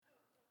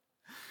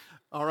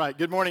All right.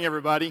 Good morning,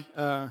 everybody.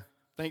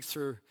 Thanks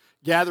for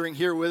gathering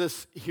here with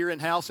us here in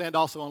house and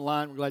also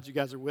online. We're glad you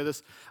guys are with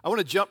us. I want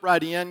to jump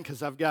right in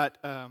because I've got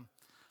a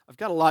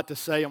lot to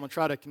say. I'm going to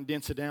try to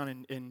condense it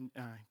down and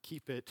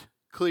keep it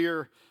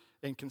clear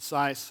and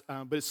concise.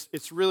 But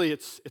it's really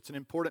an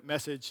important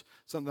message,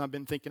 something I've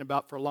been thinking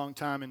about for a long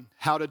time, and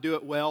how to do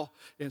it well.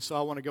 And so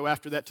I want to go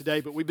after that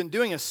today. But we've been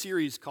doing a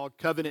series called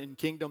Covenant and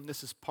Kingdom.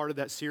 This is part of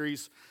that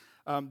series.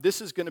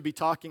 This is going to be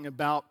talking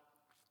about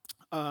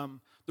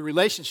the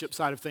relationship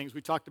side of things.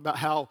 We talked about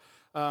how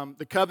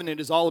the covenant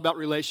is all about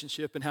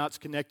relationship and how it's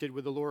connected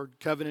with the Lord.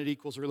 Covenant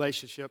equals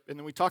relationship. And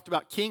then we talked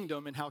about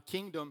kingdom and how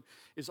kingdom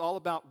is all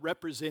about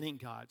representing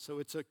God. So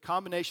it's a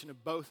combination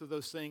of both of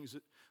those things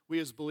that we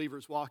as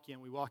believers walk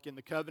in. We walk in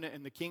the covenant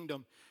and the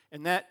kingdom.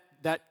 And that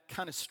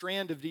kind of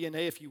strand of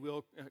DNA, if you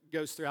will,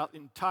 goes throughout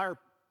the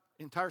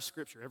entire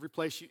Scripture. Every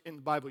place in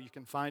the Bible you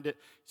can find it.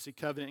 You see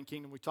covenant and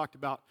kingdom. We talked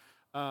about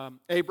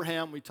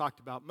Abraham, we talked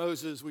about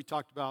Moses, we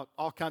talked about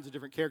all kinds of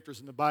different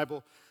characters in the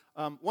Bible.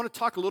 Want to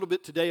talk a little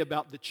bit today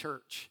about the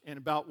church and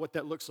about what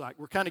that looks like.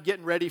 We're kind of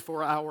getting ready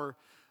for our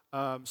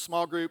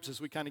small groups as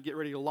we kind of get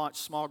ready to launch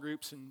small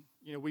groups, and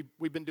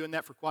we've been doing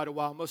that for quite a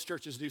while. Most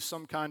churches do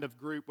some kind of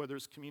group, whether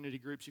it's community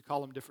groups, you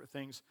call them different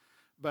things.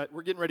 But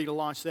we're getting ready to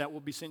launch that.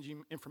 We'll be sending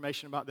you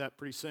information about that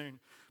pretty soon.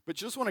 But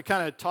just want to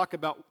kind of talk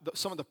about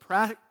some of the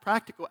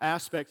practical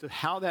aspects of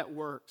how that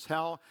works,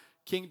 how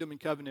kingdom and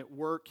covenant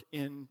work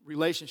in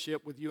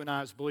relationship with you and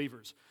I as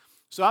believers.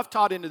 So I've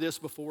taught into this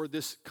before,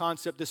 this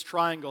concept, this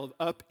triangle of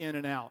up, in,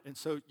 and out. And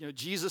so,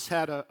 Jesus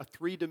had a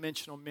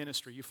three-dimensional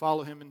ministry. You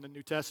follow him in the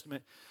New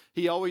Testament.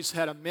 He always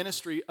had a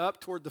ministry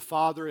up toward the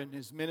Father and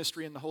his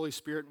ministry in the Holy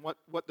Spirit and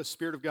what the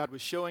Spirit of God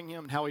was showing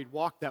him and how he'd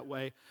walk that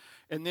way.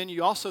 And then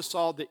you also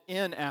saw the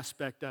in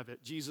aspect of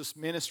it, Jesus'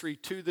 ministry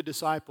to the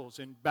disciples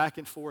and back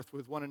and forth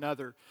with one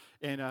another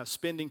and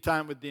spending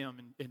time with them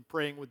and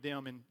praying with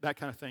them and that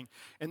kind of thing.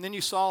 And then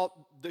you saw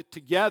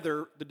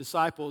together the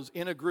disciples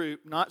in a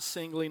group, not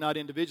singly, not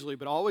individually,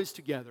 but always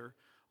together,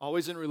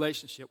 always in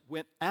relationship,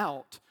 went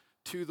out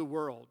to the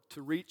world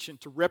to reach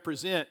and to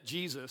represent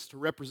Jesus, to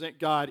represent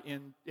God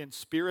in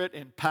spirit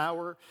and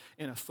power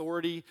and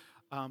authority.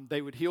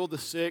 They would heal the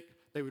sick.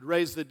 They would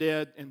raise the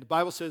dead, and the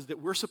Bible says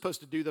that we're supposed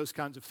to do those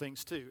kinds of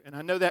things too. And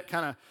I know that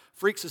kind of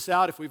freaks us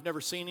out if we've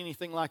never seen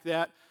anything like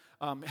that.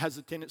 It has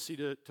a tendency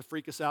to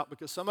freak us out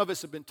because some of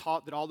us have been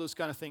taught that all those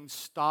kind of things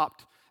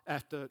stopped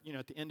at the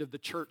end of the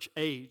church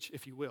age,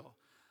 if you will.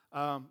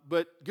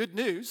 But good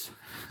news,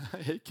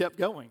 it kept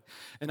going.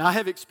 And I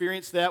have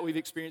experienced that. We've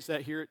experienced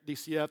that here at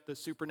DCF, the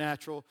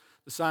supernatural,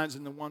 the signs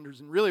and the wonders.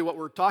 And really what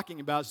we're talking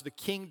about is the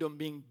kingdom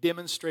being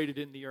demonstrated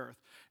in the earth.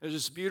 There's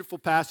this beautiful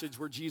passage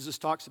where Jesus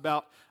talks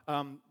about,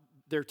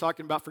 he's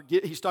talking about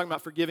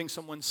forgiving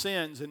someone's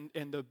sins, and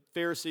the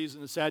Pharisees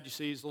and the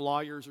Sadducees, the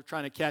lawyers, are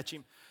trying to catch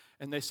him.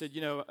 And they said,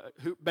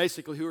 who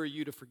are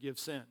you to forgive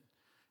sin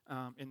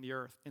in the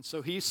earth? And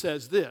so he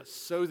says this,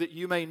 so that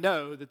you may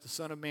know that the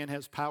Son of Man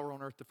has power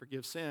on earth to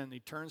forgive sin. And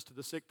he turns to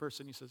the sick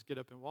person, he says, get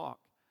up and walk,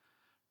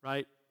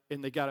 right?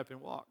 And they got up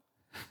and walked.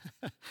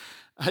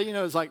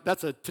 It's like,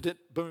 that's a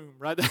boom,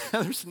 right?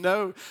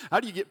 How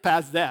do you get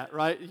past that,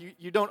 right?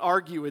 You don't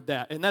argue with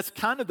that. And that's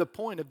kind of the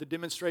point of the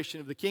demonstration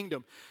of the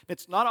kingdom.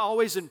 It's not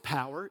always in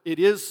power. It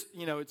is,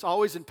 it's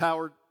always in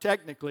power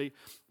technically,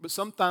 but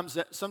sometimes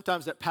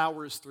that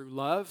power is through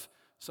love.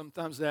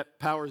 Sometimes that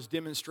power is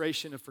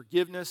demonstration of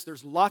forgiveness.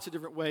 There's lots of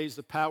different ways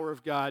the power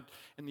of God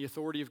and the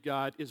authority of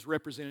God is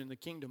represented in the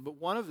kingdom. But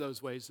one of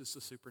those ways is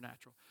the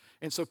supernatural.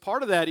 And so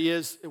part of that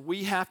is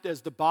we have to, as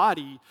the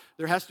body,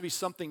 there has to be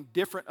something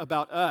different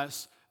about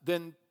us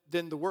than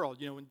the world.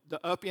 In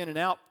the up, in, and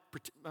out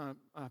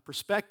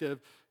perspective,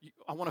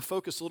 I want to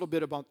focus a little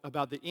bit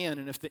about the in.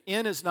 And if the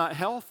in is not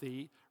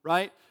healthy,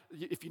 right?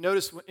 If you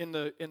notice in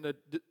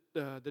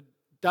the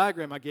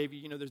diagram I gave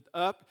you, there's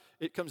up,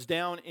 it comes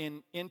down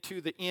and into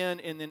the in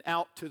and then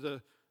out to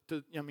the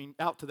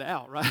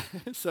out, right?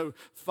 So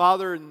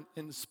Father and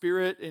the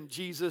Spirit and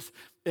Jesus,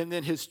 and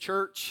then His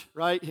church,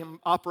 right? Him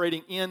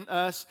operating in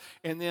us,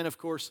 and then, of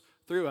course,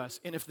 through us.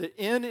 And if the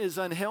in is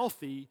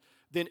unhealthy,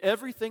 then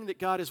everything that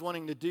God is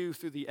wanting to do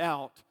through the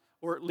out,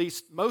 or at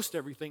least most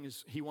everything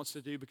He wants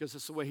to do, because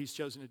it's the way He's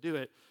chosen to do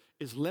it,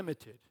 is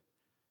limited.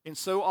 And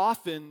so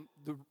often,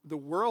 the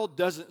world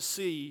doesn't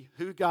see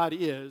who God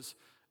is,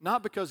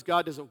 not because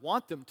God doesn't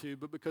want them to,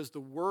 but because the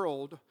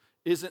world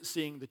isn't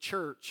seeing the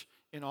church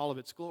in all of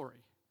its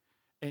glory.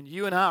 And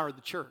you and I are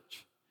the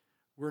church.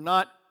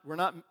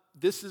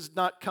 This is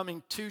not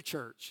coming to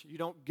church. You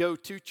don't go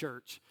to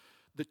church.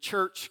 The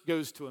church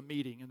goes to a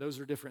meeting, and those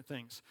are different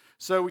things.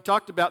 So we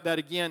talked about that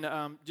again,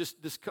 just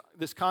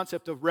this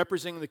concept of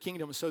representing the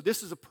kingdom. So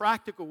this is a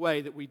practical way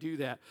that we do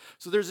that.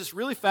 So there's this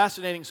really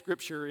fascinating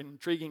scripture,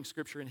 intriguing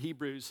scripture in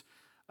Hebrews,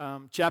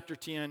 chapter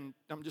 10,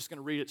 I'm just going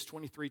to read it. It's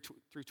 23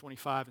 through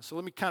 25. And so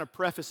let me kind of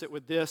preface it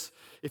with this.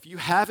 If you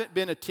haven't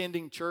been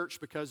attending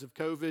church because of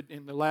COVID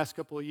in the last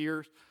couple of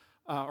years,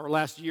 or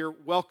last year,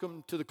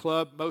 welcome to the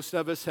club. Most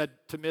of us had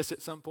to miss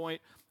at some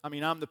point. I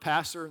mean, I'm the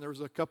pastor, and there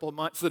was a couple of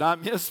months that I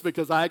missed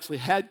because I actually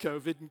had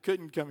COVID and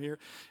couldn't come here.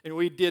 And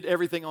we did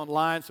everything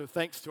online, so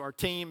thanks to our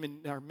team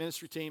and our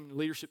ministry team and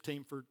leadership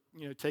team for,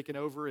 taking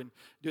over and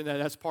doing that.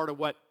 That's part of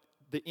what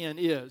the N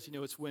is.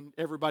 It's when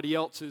everybody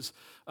else is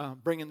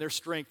bringing their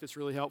strength that's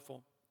really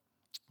helpful.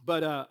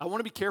 But I want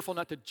to be careful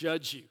not to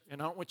judge you,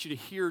 and I don't want you to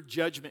hear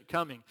judgment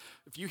coming.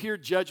 If you hear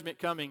judgment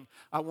coming,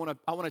 I want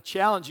to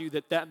challenge you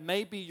that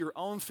may be your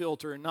own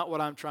filter and not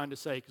what I'm trying to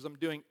say, because I'm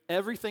doing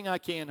everything I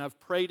can. I've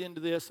prayed into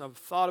this. I've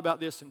thought about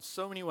this in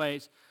so many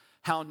ways,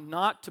 how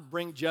not to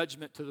bring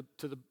judgment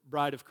to the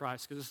bride of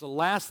Christ, because it's the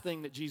last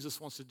thing that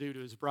Jesus wants to do to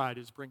his bride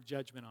is bring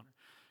judgment on her.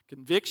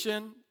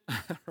 Conviction,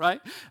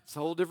 right? It's a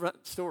whole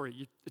different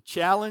story. The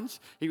challenge,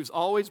 he was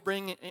always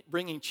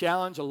bringing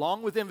challenge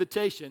along with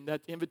invitation.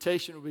 That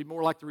invitation would be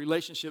more like the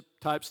relationship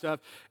type stuff,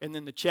 and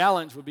then the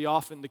challenge would be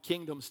often the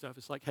kingdom stuff.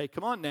 It's like, hey,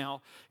 come on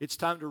now. It's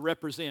time to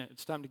represent.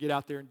 It's time to get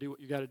out there and do what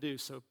you got to do.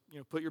 So,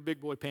 put your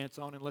big boy pants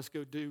on and let's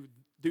go do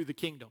the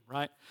kingdom,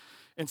 right?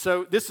 And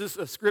so this is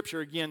a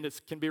scripture, again,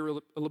 that can be a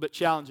little bit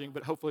challenging,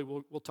 but hopefully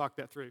we'll talk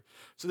that through.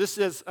 So this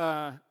says,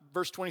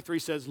 verse 23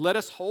 says, let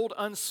us hold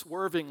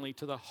unswervingly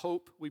to the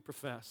hope we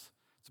profess.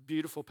 It's a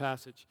beautiful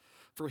passage.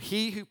 For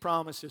he who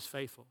promised is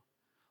faithful.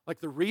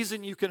 Like the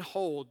reason you can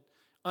hold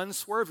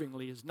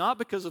unswervingly is not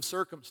because of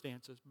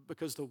circumstances, but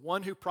because the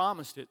one who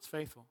promised it's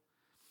faithful.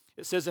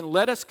 It says, and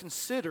let us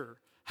consider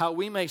how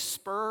we may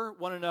spur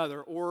one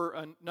another,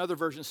 or another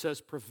version says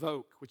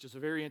provoke, which is a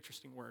very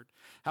interesting word.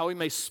 How we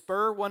may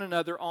spur one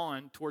another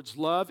on towards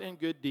love and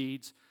good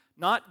deeds,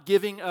 not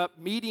giving up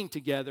meeting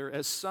together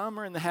as some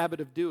are in the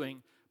habit of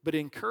doing, but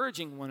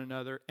encouraging one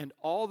another, and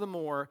all the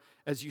more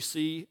as you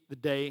see the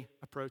day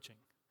approaching.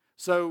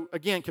 So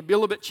again, it can be a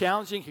little bit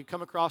challenging. It can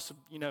come across,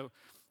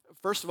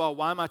 first of all,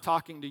 why am I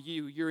talking to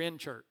you? You're in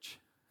church.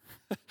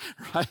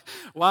 Right?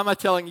 Why am I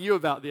telling you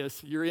about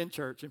this? You're in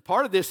church. And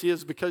part of this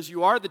is because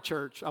you are the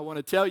church. I want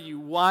to tell you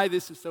why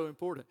this is so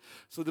important.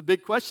 So the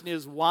big question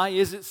is, why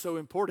is it so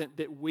important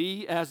that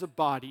we as a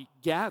body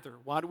gather?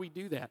 Why do we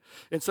do that?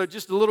 And so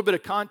just a little bit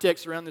of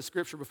context around this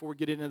scripture before we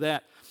get into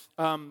that.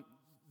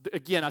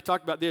 Again, I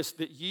talked about this,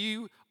 that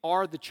you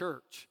are the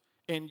church.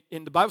 And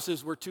the Bible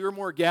says where two or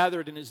more are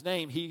gathered in his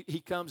name,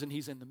 he comes and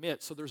he's in the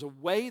midst. So there's a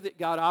way that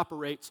God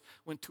operates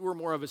when two or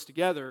more of us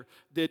together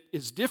that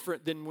is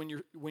different than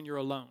when you're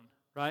alone,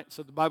 right?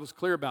 So the Bible's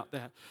clear about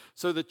that.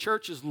 So the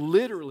church is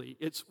literally,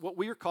 it's what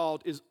we are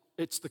called is,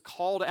 it's the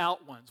called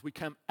out ones. We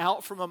come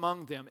out from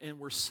among them and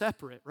we're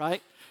separate,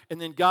 right? And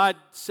then God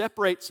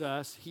separates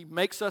us. He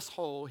makes us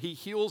whole. He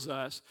heals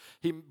us.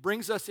 He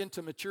brings us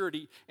into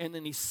maturity. And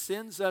then he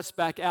sends us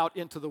back out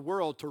into the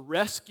world to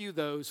rescue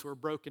those who are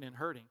broken and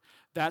hurting.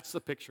 That's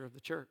the picture of the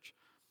church.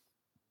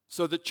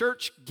 So the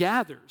church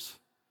gathers,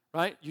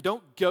 right? You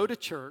don't go to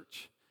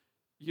church.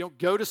 You don't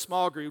go to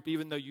small group,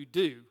 even though you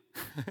do.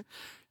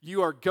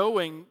 You are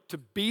going to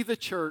be the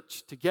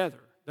church together.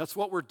 That's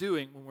what we're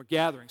doing when we're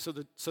gathering. So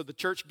the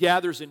church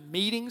gathers in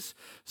meetings,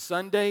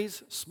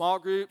 Sundays, small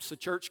groups. The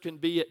church can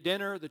be at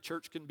dinner. The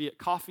church can be at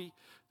coffee.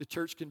 The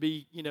church can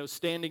be,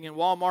 standing in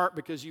Walmart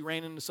because you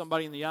ran into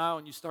somebody in the aisle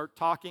and you start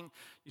talking.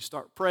 You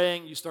start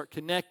praying. You start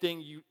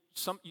connecting.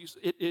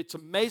 It's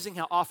amazing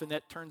how often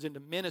that turns into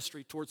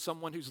ministry towards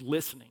someone who's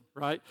listening,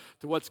 right,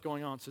 to what's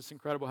going on. So it's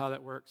incredible how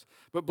that works.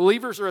 But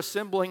believers are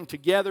assembling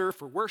together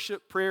for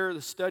worship, prayer,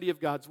 the study of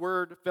God's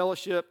word,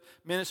 fellowship,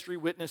 ministry,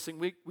 witnessing.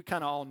 We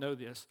kind of all know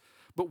this.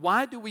 But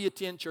why do we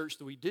attend church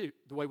the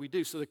way we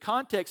do? So the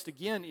context,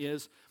 again,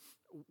 is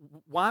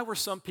why were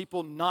some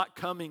people not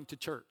coming to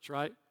church,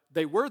 right?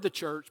 They were the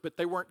church, but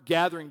they weren't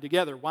gathering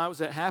together. Why was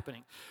that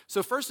happening?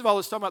 So first of all,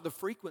 let's talk about the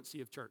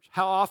frequency of church.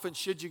 How often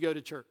should you go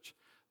to church?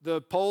 The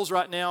polls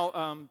right now,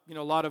 a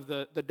lot of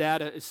the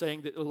data is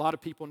saying that a lot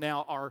of people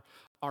now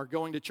are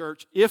going to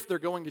church. If they're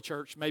going to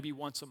church, maybe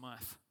once a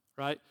month,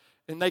 right?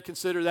 And they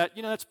consider that,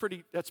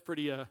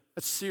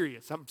 that's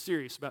serious. I'm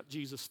serious about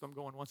Jesus if I'm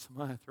going once a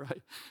month,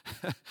 right?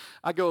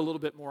 I go a little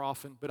bit more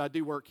often, but I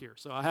do work here,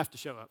 so I have to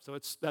show up. So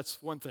that's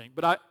one thing.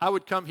 But I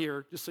would come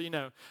here, just so you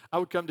know, I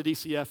would come to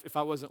DCF if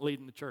I wasn't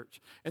leading the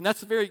church. And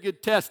that's a very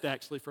good test,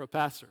 actually, for a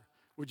pastor.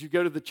 Would you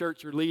go to the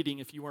church you're leading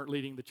if you weren't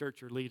leading the church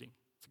you're leading?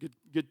 It's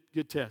a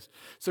good test.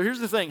 So here's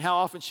the thing. How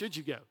often should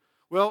you go?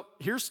 Well,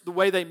 here's the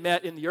way they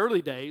met in the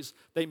early days.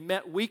 They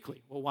met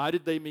weekly. Well, why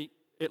did they meet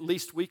at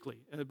least weekly?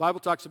 And the Bible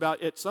talks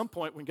about at some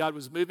point when God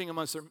was moving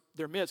amongst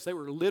their midst, they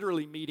were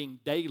literally meeting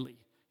daily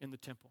in the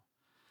temple.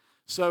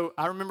 So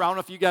I remember, I don't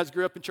know if you guys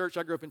grew up in church.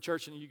 I grew up in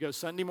church, and you go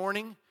Sunday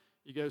morning.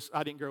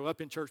 I didn't grow up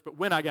in church, but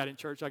when I got in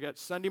church, I got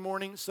Sunday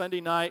morning,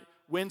 Sunday night,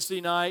 Wednesday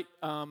night,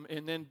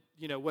 and then,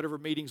 whatever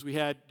meetings we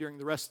had during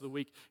the rest of the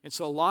week. And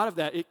so a lot of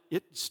that,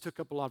 it just took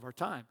up a lot of our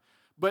time.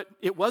 But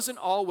it wasn't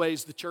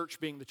always the church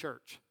being the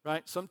church,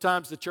 right?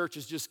 Sometimes the church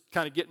is just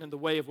kind of getting in the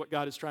way of what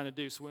God is trying to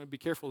do, so we want to be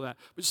careful of that.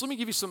 But just let me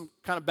give you some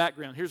kind of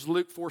background. Here's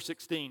Luke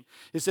 4:16.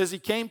 It says, he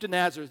came to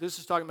Nazareth. This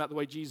is talking about the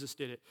way Jesus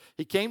did it.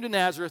 He came to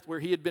Nazareth where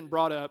he had been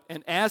brought up,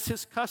 and as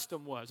his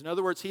custom was, in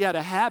other words, he had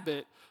a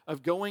habit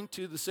of going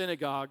to the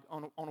synagogue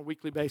on a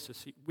weekly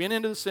basis. He went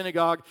into the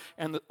synagogue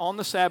on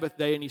the Sabbath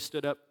day, and he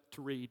stood up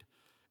to read.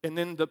 And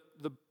then the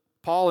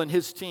Paul and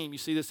his team, you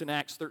see this in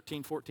Acts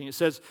 13:14. It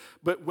says,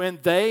 but when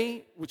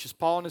they, which is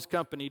Paul and his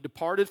company,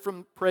 departed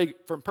from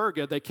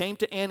Perga, they came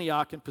to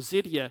Antioch and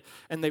Pisidia,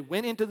 and they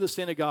went into the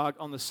synagogue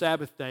on the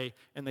Sabbath day,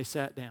 and they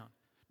sat down.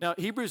 Now,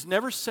 Hebrews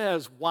never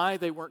says why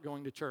they weren't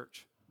going to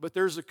church. But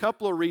there's a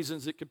couple of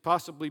reasons it could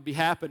possibly be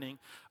happening.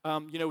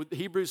 With the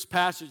Hebrews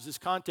passage, this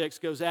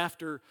context goes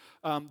after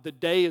the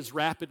day is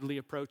rapidly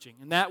approaching.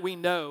 And that we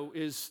know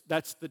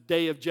that's the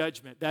day of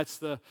judgment. That's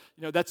the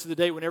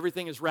day when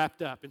everything is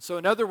wrapped up. And so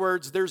in other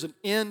words, there's an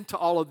end to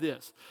all of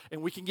this.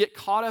 And we can get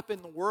caught up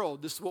in the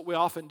world. This is what we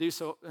often do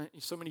so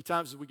many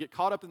times is we get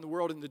caught up in the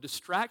world, in the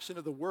distraction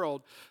of the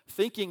world,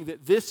 thinking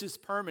that this is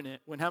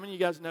permanent, when how many of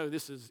you guys know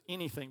this is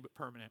anything but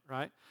permanent,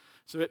 right?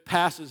 So it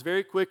passes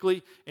very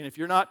quickly, and if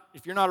you're not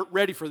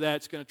ready for that,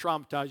 it's going to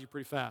traumatize you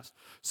pretty fast.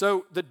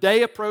 So the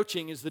day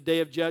approaching is the day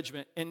of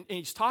judgment, and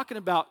he's talking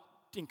about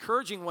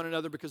encouraging one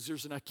another because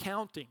there's an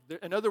accounting.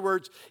 In other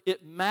words,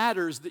 it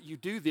matters that you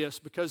do this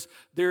because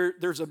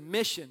there's a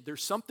mission.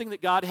 There's something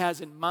that God has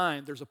in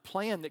mind. There's a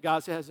plan that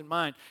God has in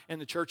mind, and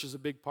the church is a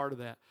big part of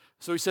that.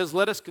 So he says,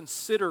 let us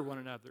consider one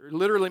another. It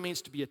literally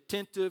means to be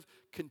attentive,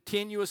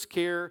 continuous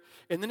care,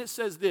 and then it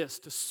says this,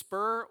 to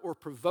spur or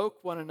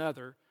provoke one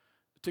another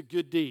to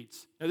good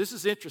deeds. Now this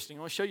is interesting.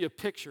 I want to show you a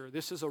picture.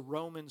 This is a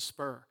Roman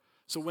spur.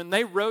 So when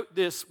he wrote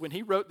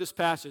this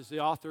passage, the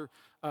author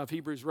of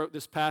Hebrews wrote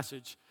this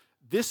passage,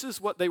 this is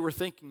what they were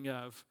thinking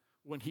of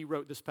when he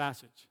wrote this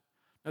passage.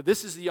 Now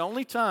this is the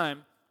only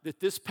time that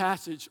this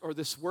passage or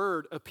this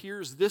word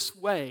appears this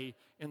way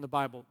in the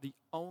Bible. The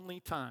only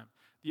time.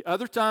 The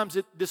other times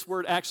this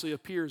word actually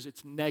appears,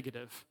 it's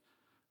negative.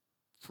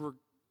 For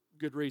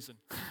good reason,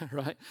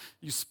 right?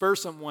 You spur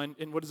someone,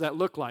 and what does that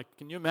look like?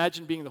 Can you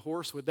imagine being the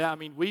horse with that? I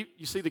mean,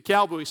 you see the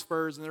cowboy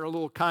spurs, and they're a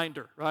little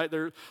kinder, right?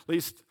 They're at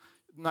least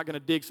not going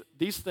to dig.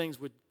 These things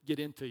would get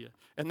into you.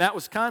 And that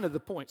was kind of the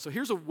point. So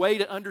here's a way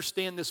to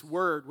understand this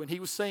word. When he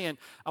was saying,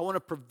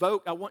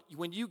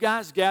 when you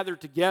guys gather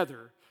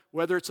together,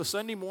 whether it's a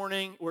Sunday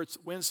morning or it's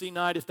Wednesday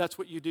night, if that's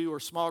what you do, or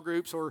small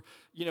groups, or,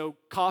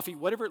 coffee,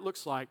 whatever it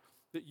looks like,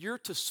 that you're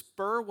to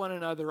spur one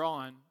another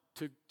on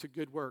to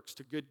good works,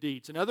 to good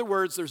deeds. In other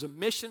words, there's a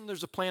mission,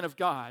 there's a plan of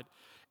God.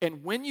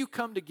 And when you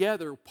come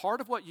together,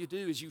 part of what you do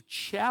is you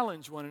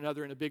challenge one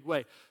another in a big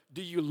way.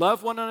 Do you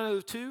love one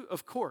another too?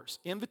 Of course.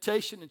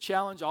 Invitation and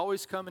challenge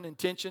always come in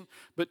intention.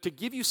 But to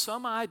give you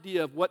some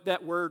idea of what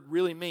that word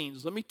really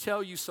means, let me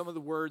tell you some of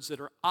the words that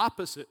are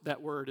opposite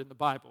that word in the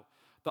Bible.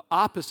 The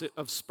opposite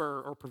of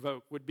spur or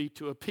provoke would be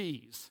to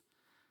appease,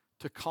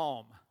 to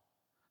calm,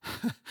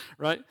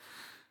 right?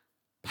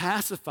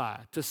 Pacify,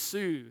 to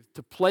soothe,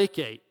 to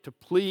placate, to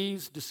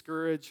please,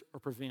 discourage,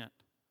 or prevent.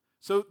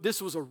 So this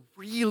was a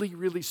really,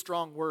 really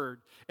strong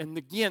word. And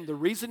again, the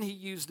reason he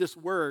used this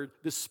word,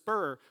 this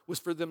spur, was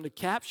for them to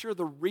capture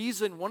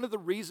one of the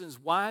reasons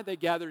why they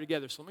gather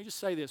together. So let me just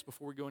say this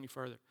before we go any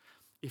further.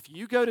 If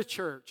you go to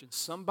church and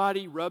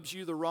somebody rubs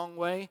you the wrong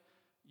way,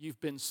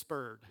 you've been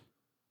spurred.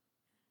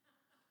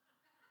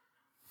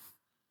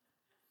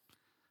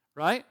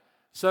 Right?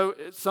 So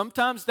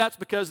sometimes that's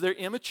because they're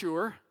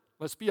immature.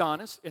 Let's be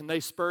honest, and they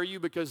spur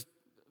you because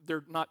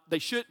they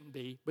shouldn't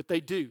be, but they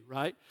do,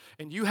 right?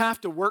 And you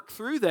have to work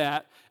through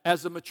that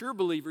as a mature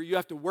believer. You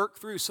have to work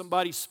through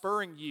somebody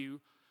spurring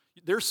you.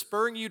 They're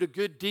spurring you to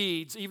good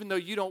deeds, even though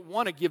you don't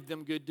want to give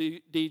them good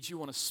deeds. You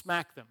want to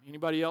smack them.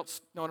 Anybody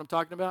else know what I'm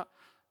talking about?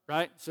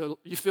 Right? So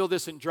you feel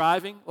this in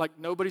driving, like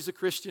nobody's a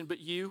Christian but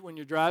you when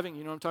you're driving.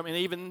 You know what I'm talking about?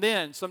 And even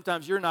then,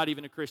 sometimes you're not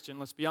even a Christian,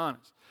 let's be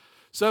honest.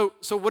 So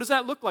what does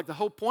that look like? The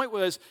whole point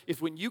was,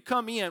 if when you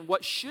come in,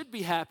 what should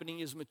be happening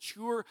is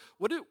mature.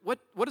 What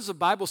does the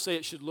Bible say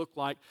it should look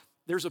like?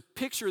 There's a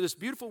picture, this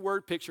beautiful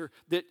word picture,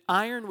 that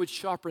iron would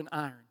sharpen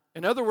iron.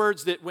 In other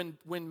words, that when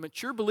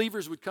mature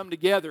believers would come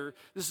together,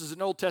 this is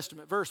an Old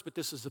Testament verse, but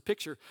this is a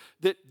picture,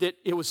 that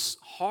it was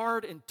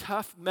hard and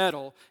tough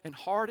metal,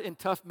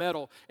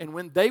 and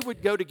when they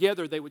would go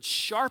together, they would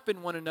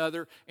sharpen one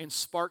another, and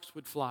sparks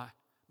would fly.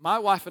 My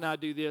wife and I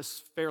do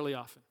this fairly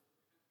often.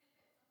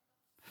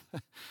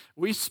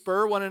 We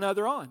spur one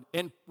another on,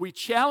 and we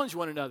challenge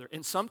one another,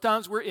 and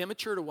sometimes we're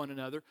immature to one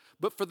another,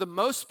 but for the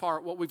most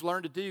part, what we've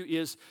learned to do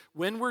is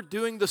when we're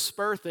doing the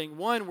spur thing,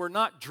 one, we're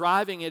not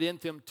driving it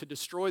into them to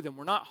destroy them.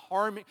 We're not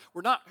harming,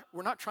 we're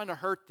not trying to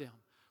hurt them.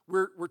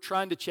 We're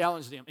trying to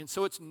challenge them. And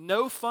so it's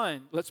no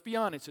fun, let's be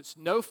honest, it's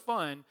no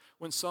fun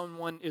when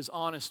someone is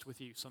honest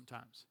with you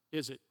sometimes,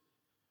 is it?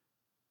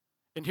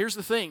 And here's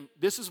the thing,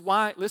 this is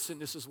why this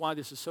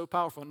is so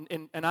powerful,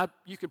 and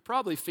you could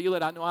probably feel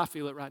it. I know I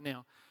feel it right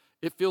now.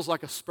 It feels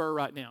like a spur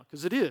right now,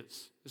 because it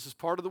is. This is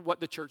part of what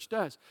the church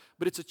does.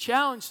 But it's a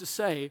challenge to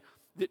say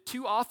that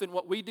too often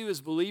what we do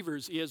as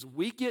believers is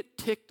we get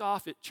ticked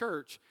off at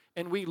church,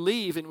 and we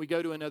leave and we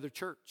go to another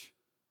church.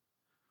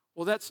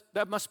 Well,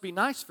 that must be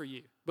nice for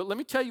you. But let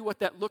me tell you what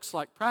that looks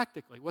like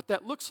practically. What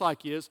that looks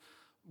like is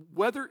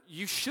whether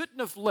you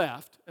shouldn't have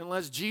left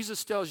unless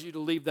Jesus tells you to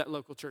leave that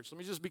local church. Let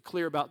me just be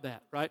clear about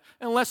that, right?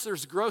 Unless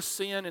there's gross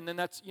sin, and then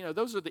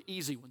those are the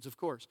easy ones, of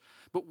course.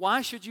 But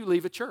why should you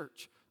leave a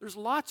church? There's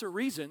lots of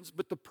reasons,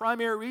 but the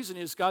primary reason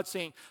is God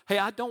saying, hey,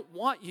 I don't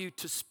want you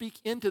to speak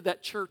into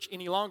that church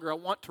any longer. I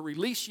want to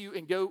release you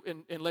and go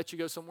and let you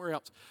go somewhere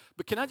else.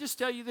 But can I just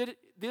tell you that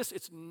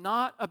it's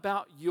not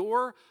about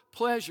your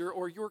pleasure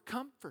or your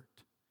comfort.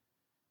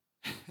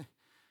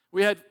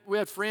 We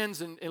had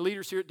friends and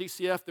leaders here at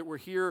DCF that were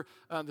here.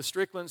 The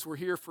Stricklands were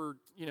here for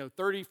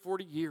 30,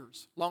 40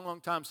 years,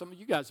 long time. Some of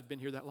you guys have been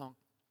here that long.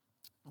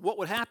 What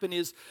would happen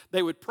is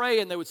they would pray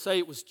and they would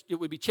say it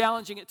would be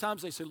challenging at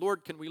times. They say,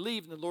 Lord, can we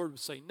leave? And the Lord would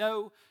say,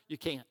 no, you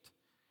can't.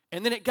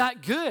 And then it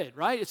got good,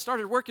 right? It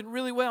started working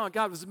really well, and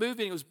God was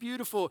moving. It was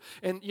beautiful,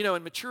 and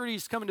and maturity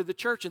is coming to the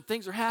church, and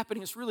things are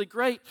happening. It's really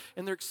great,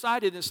 and they're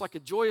excited, and it's like a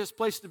joyous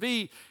place to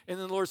be. And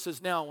then the Lord says,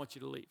 now I want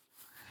you to leave.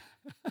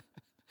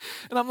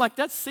 And I'm like,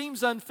 that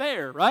seems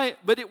unfair, right?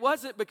 But it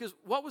wasn't, because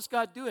what was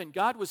God doing?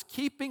 God was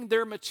keeping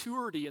their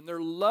maturity and their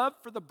love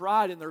for the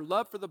bride and their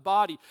love for the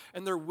body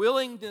and their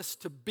willingness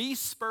to be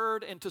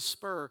spurred and to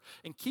spur,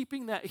 and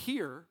keeping that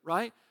here,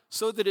 right?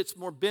 So that it's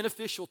more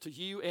beneficial to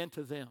you and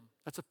to them.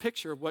 That's a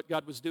picture of what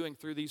God was doing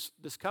through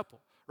this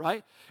couple,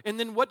 right? And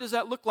then what does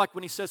that look like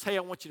when he says, hey,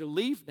 I want you to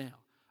leave now?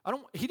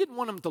 He didn't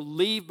want them to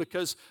leave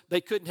because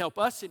they couldn't help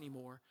us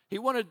anymore. He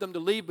wanted them to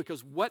leave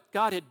because what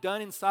God had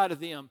done inside of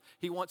them,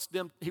 he wants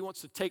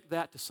to take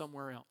that to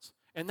somewhere else.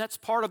 And that's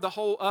part of the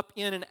whole up,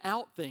 in, and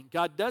out thing.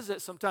 God does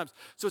that sometimes.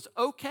 So it's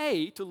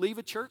okay to leave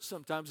a church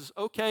sometimes. It's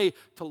okay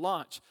to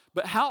launch.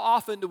 But how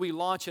often do we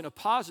launch in a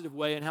positive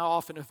way, and how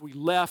often have we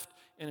left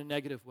in a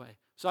negative way?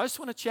 So I just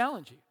want to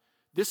challenge you.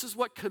 This is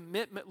what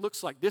commitment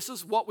looks like. This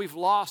is what we've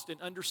lost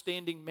in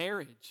understanding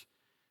marriage.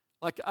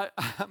 Like, I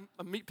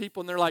meet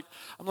people, and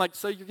I'm like,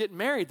 so you're getting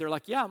married? They're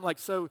like, yeah. I'm like,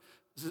 so,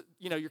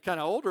 you're kind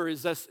of older.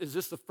 Is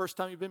this the first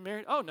time you've been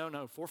married? Oh,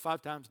 no, 4 or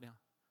 5 times now.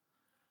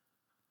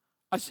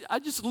 I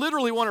just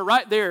literally want to,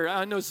 right there,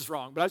 I know this is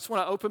wrong, but I just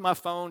want to open my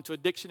phone to a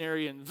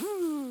dictionary and,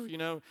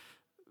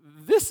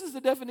 this is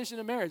the definition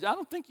of marriage. I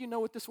don't think you know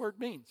what this word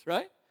means,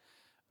 right?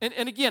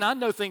 And again, I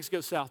know things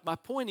go south. My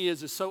point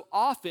is so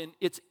often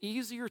it's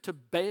easier to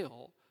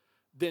bail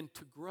than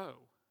to grow,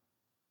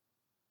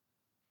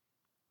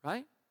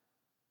 right?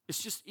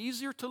 It's just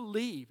easier to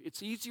leave.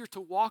 It's easier to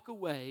walk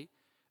away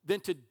than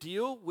to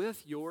deal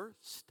with your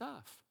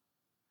stuff.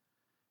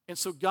 And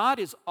so God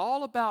is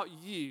all about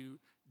you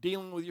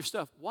dealing with your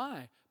stuff.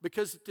 Why?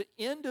 Because at the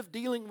end of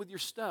dealing with your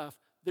stuff,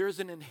 there's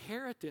an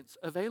inheritance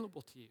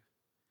available to you.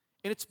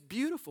 And it's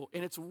beautiful,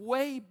 and it's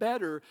way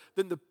better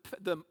than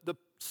the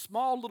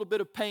small little bit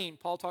of pain.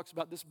 Paul talks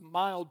about this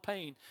mild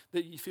pain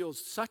that you feel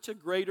is such a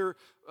greater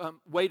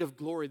weight of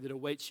glory that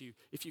awaits you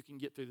if you can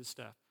get through this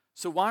stuff.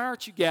 So why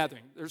aren't you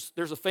gathering?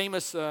 There's a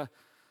famous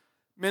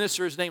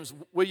minister. His name's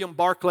William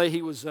Barclay.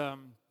 He was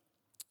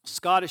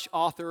Scottish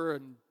author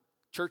and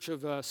Church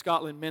of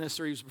Scotland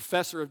minister. He was a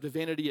professor of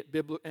divinity at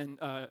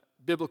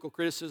biblical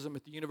criticism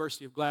at the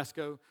University of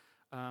Glasgow.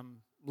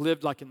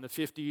 Lived like in the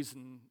 50s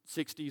and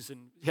 60s,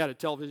 and he had a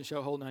television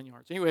show, whole 9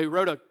 yards. Anyway, he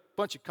wrote a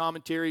bunch of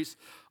commentaries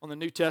on the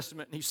New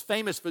Testament, and he's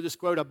famous for this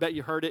quote. I bet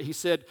you heard it. He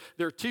said,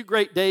 there are 2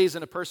 great days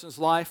in a person's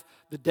life,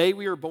 the day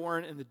we are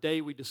born and the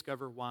day we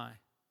discover why. Isn't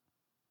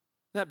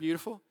that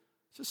beautiful?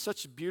 It's just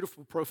such a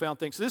beautiful, profound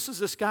thing. So this is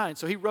this guy, and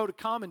so he wrote a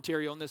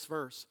commentary on this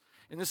verse.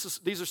 And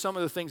these are some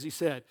of the things he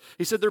said.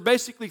 He said there are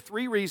basically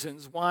 3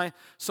 reasons why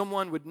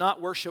someone would not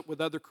worship with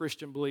other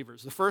Christian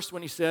believers. The first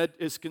one, he said,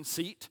 is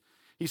conceit.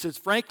 He says,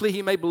 frankly,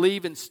 he may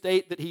believe and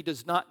state that he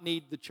does not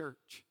need the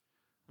church.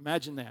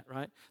 Imagine that,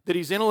 right? That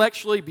he's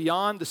intellectually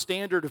beyond the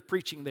standard of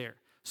preaching there.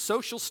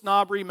 Social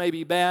snobbery may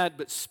be bad,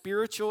 but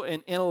spiritual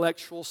and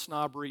intellectual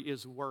snobbery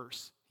is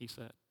worse, he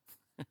said,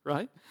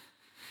 right?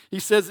 He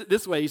says it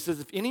this way. He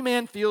says, if any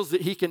man feels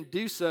that he can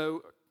do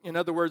so, in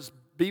other words,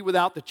 be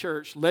without the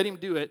church, let him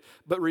do it.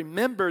 But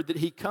remember that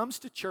he comes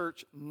to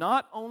church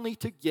not only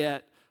to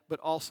get, but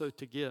also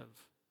to give.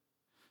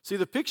 See,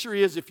 the picture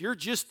is if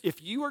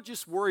you are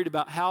just worried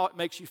about how it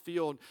makes you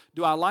feel,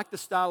 do I like the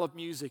style of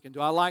music, and do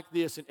I like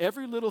this, and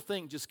every little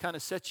thing just kind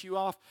of sets you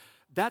off,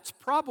 that's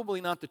probably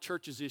not the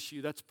church's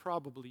issue. That's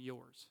probably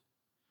yours.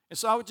 And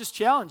so I would just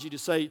challenge you to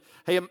say,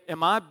 hey,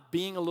 am I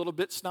being a little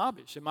bit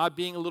snobbish? Am I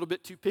being a little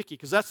bit too picky?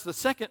 Because that's the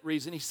second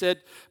reason. He said,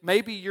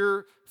 maybe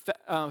you're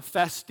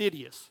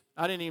fastidious.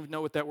 I didn't even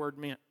know what that word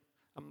meant.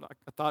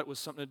 I thought it was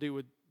something to do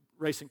with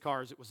racing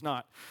cars. It was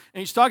not. And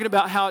he's talking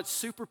about how it's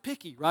super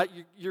picky, right?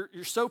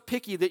 You're so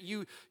picky that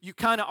you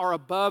kind of are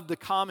above the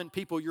common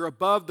people. You're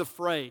above the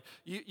fray.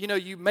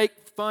 You make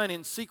fun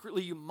and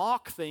secretly you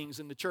mock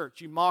things in the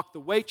church. You mock the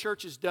way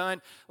church is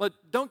done.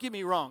 Don't get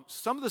me wrong.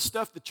 Some of the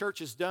stuff the church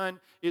has done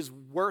is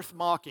worth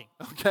mocking,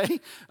 okay?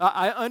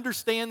 I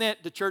understand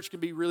that the church can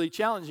be really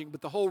challenging,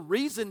 but the whole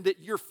reason that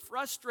you're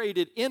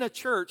frustrated in a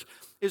church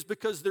is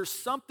because there's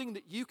something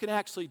that you can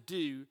actually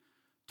do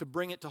to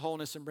bring it to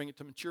wholeness and bring it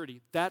to maturity.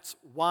 That's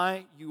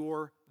why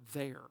you're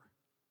there.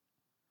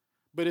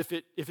 But if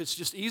it's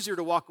just easier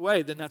to walk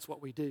away, then that's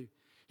what we do.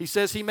 He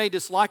says he may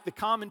dislike the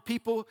common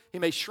people. He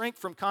may shrink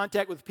from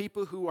contact with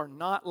people who are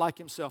not like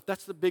himself.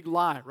 That's the big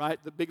lie,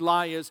 right? The big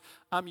lie is,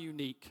 I'm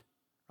unique,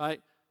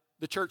 right?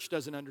 The church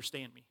doesn't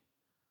understand me.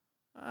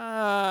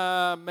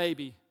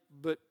 Maybe.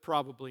 but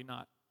probably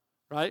not,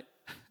 right?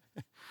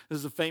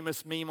 There's a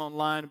famous meme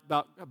online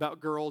about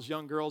girls,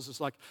 young girls.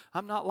 It's like,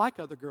 I'm not like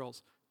other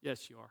girls.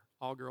 Yes, you are.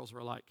 All girls are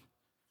alike.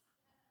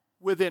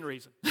 Within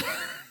reason.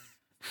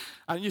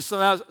 I knew some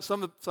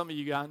of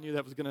you guys, I knew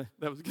that was gonna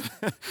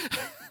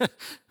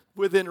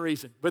within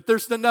reason. But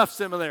there's enough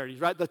similarities,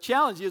 right? The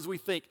challenge is we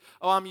think,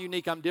 oh, I'm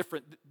unique, I'm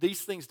different.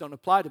 These things don't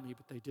apply to me,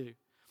 but they do.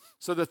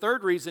 So the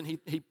third reason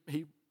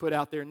he put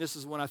out there, and this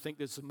is one I think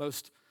that's the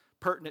most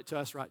pertinent to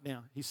us right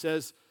now. He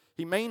says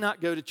he may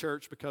not go to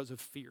church because of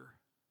fear.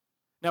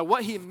 Now,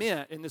 what he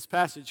meant in this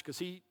passage, because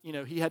he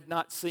had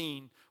not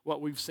seen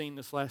what we've seen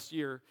this last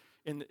year,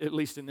 at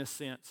least in this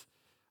sense.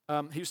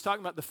 He was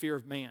talking about the fear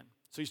of man.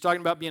 So he's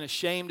talking about being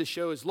ashamed to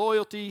show his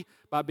loyalty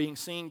by being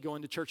seen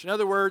going to church. In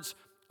other words,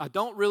 I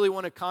don't really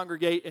want to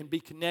congregate and be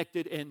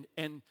connected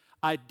and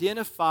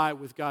identify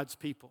with God's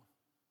people,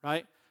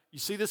 right? You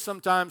see this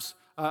sometimes.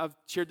 I've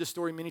shared this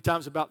story many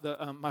times about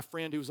my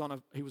friend who was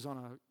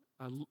on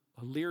a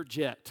Lear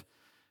jet,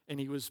 and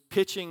he was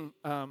pitching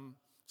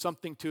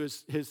something to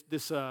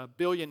this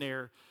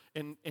billionaire,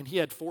 and he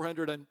had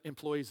 400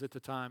 employees at the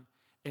time.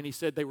 And he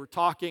said they were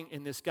talking,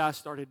 and this guy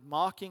started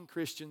mocking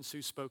Christians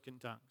who spoke in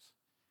tongues.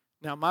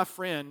 Now, my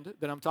friend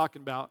that I'm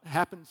talking about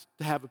happens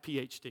to have a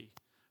PhD,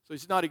 so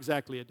he's not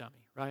exactly a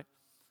dummy, right?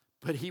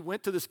 But he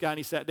went to this guy, and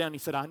he sat down, and he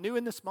said, I knew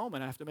in this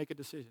moment I have to make a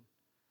decision.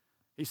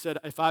 He said,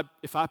 if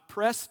I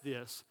press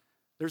this,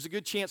 there's a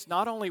good chance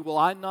not only will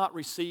I not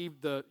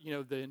receive the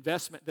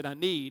investment that I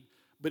need,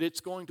 but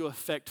it's going to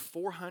affect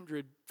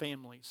 400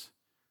 families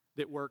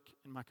that work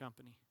in my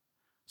company.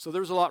 So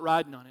there's a lot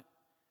riding on it.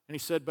 And he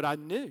said, but I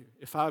knew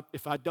if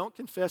I don't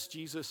confess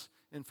Jesus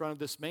in front of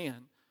this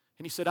man,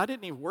 and he said, I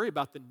didn't even worry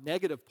about the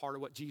negative part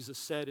of what Jesus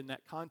said in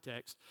that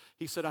context.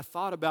 He said, I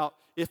thought about,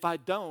 if I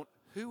don't,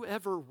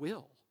 whoever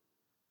will?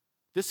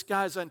 This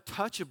guy's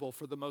untouchable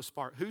for the most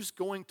part. Who's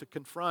going to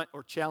confront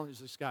or challenge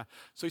this guy?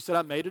 So he said,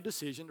 I made a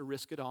decision to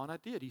risk it all, and I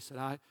did. He said,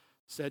 I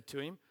said to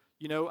him,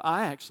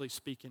 I actually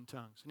speak in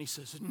tongues. And he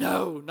says,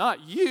 no,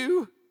 not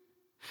you.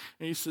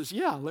 And he says,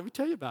 yeah, let me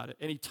tell you about it.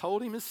 And he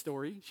told him his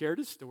story, shared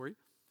his story.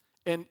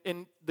 And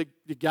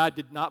the guy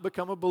did not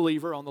become a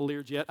believer on the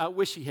Learjet. I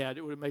wish he had.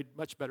 It would have made a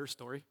much better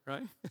story,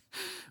 right?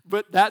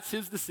 But that's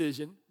his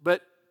decision.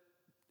 But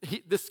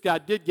this guy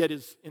did get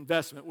his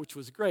investment, which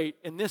was great.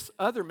 And this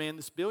other man,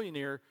 this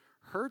billionaire,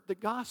 heard the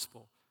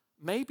gospel,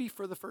 maybe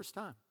for the first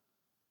time.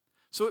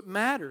 So it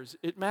matters.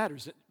 It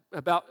matters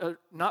about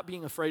not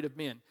being afraid of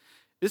men.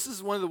 This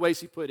is one of the ways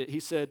he put it. He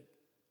said,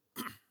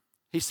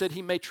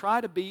 he may try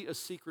to be a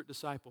secret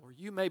disciple, or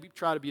you may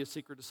try to be a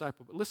secret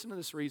disciple. But listen to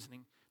this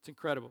reasoning. It's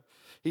incredible.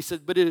 He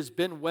said, but it has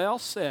been well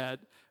said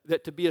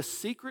that to be a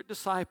secret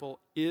disciple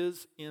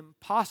is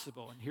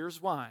impossible. And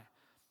here's why.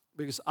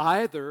 Because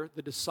either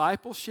the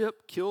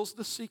discipleship kills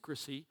the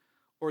secrecy,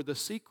 or the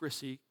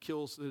secrecy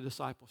kills the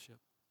discipleship.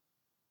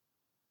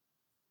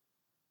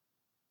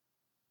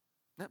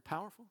 Isn't that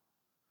powerful?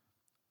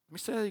 Let me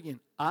say that again.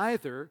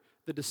 Either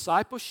the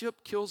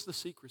discipleship kills the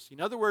secrecy.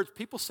 In other words,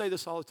 people say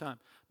this all the time.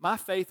 My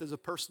faith is a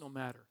personal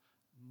matter.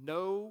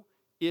 No,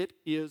 it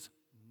is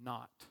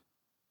not.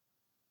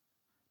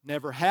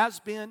 Never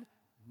has been,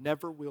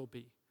 never will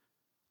be.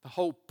 The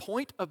whole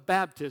point of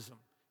baptism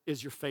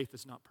is your faith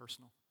is not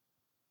personal.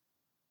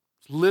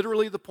 It's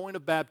literally the point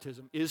of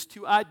baptism is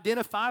to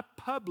identify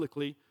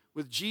publicly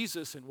with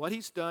Jesus and what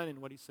he's done and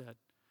what he said.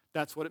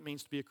 That's what it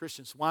means to be a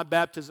Christian. So why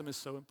baptism is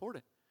so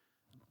important.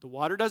 The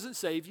water doesn't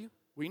save you.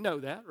 We know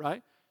that,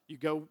 right? You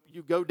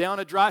go down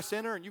a dry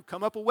center and you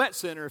come up a wet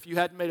center if you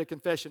hadn't made a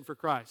confession for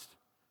Christ.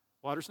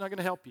 Water's not going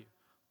to help you.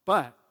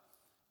 But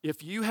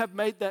if you have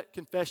made that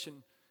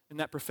confession and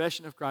that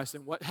profession of Christ,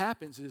 then what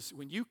happens is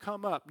when you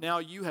come up, now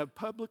you've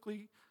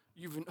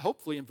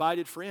hopefully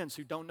invited friends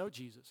who don't know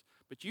Jesus.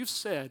 But you've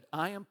said,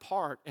 I am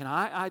part and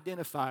I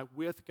identify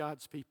with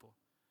God's people.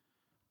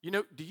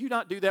 Do you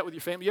not do that with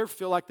your family? You ever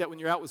feel like that when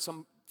you're out with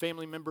some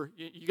family member?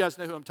 You guys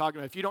know who I'm talking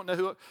about.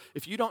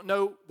 If you don't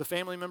know the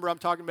family member I'm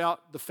talking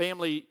about, the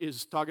family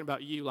is talking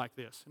about you like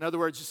this. In other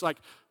words, just like,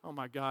 oh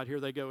my God, here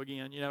they go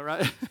again,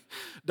 right?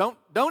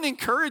 Don't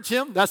encourage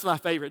him. That's my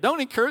favorite. Don't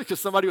encourage, because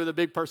somebody with a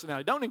big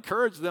personality. Don't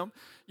encourage them,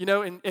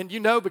 and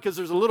because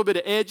there's a little bit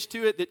of edge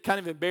to it that kind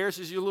of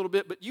embarrasses you a little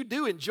bit, but you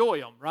do enjoy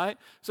them, right?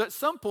 So at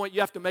some point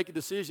you have to make a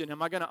decision.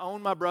 Am I going to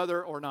own my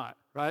brother or not,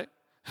 right?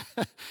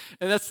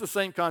 And that's the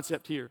same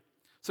concept here.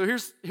 So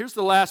here's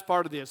the last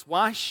part of this.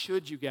 Why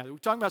should you gather? We're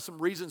talking about some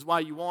reasons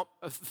why you want.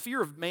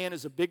 Fear of man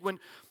is a big one,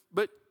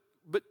 but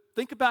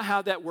think about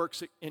how that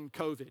works in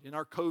COVID, in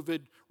our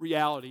COVID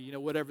reality,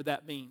 whatever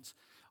that means.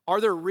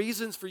 Are there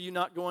reasons for you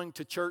not going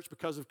to church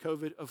because of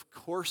COVID? Of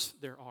course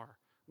there are.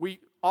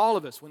 All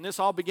of us, when this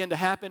all began to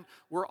happen,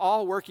 we're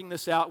all working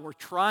this out. We're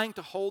trying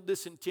to hold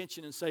this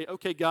intention and say,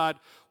 okay, God,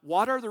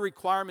 what are the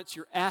requirements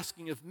you're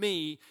asking of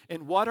me,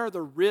 and what are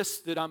the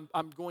risks that I'm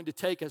going to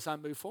take as I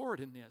move forward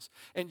in this?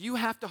 And you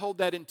have to hold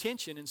that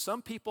intention. And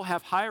some people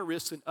have higher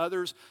risks than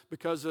others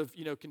because of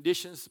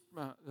conditions,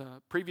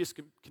 previous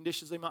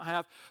conditions they might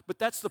have. But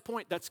that's the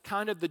point. That's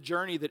kind of the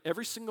journey that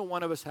every single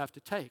one of us have to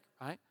take,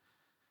 right?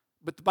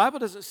 But the Bible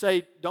doesn't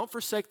say, don't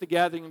forsake the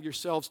gathering of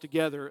yourselves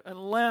together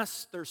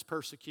unless there's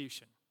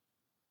persecution.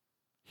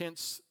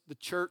 Hence, the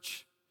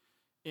church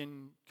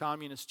in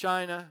communist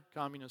China,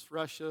 communist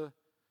Russia,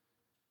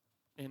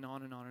 and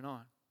on and on and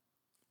on.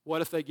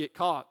 What if they get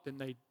caught? Then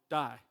they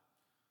die.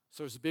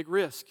 So there's a big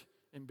risk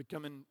in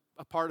becoming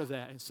a part of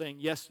that and saying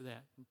yes to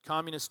that. In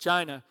communist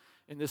China,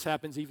 and this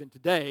happens even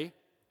today,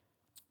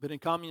 but in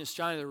communist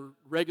China, there were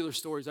regular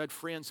stories. I had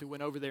friends who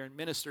went over there and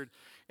ministered,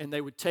 and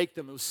they would take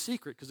them. It was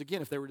secret, because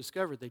again, if they were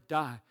discovered, they'd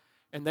die.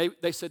 And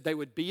they said they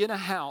would be in a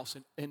house,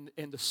 and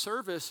the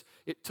service,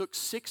 it took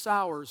 6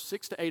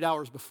 to 8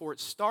 hours before it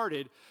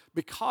started,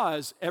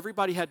 because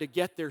everybody had to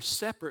get there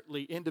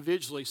separately,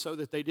 individually, so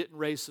that they didn't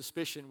raise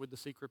suspicion with the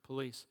secret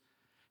police.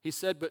 He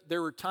said, but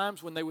there were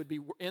times when they would be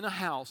in a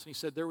house, and he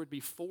said there would be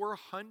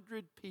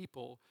 400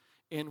 people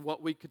in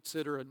what we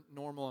consider a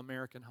normal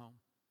American home.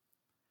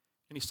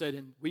 And he said,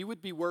 and we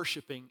would be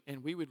worshiping,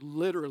 and we would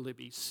literally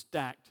be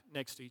stacked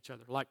next to each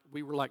other. Like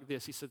we were like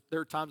this. He said,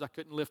 there are times I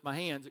couldn't lift my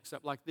hands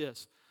except like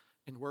this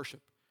in worship.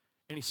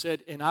 And he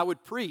said, and I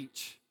would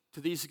preach to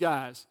these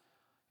guys.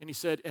 And he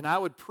said, and I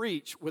would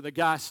preach with a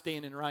guy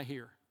standing right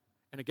here,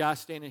 and a guy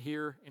standing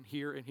here and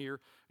here and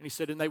here. And he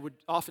said, and they would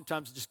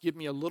oftentimes just give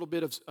me a little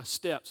bit of a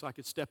step so I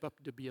could step up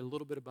to be a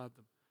little bit above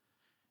them.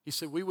 He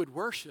said, we would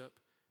worship,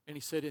 and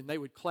he said, and they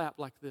would clap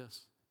like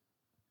this.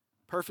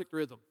 Perfect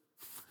rhythm.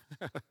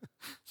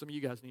 Some of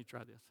you guys need to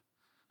try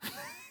this.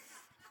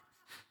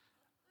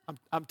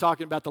 I'm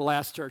talking about the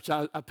last church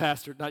I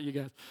pastored, not you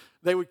guys.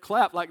 They would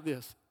clap like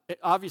this,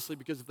 obviously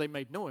because if they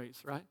made noise,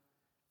 right?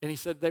 And he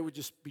said they would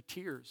just be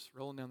tears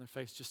rolling down their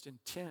face, just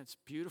intense,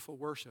 beautiful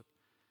worship.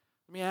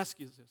 Let me ask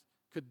you this.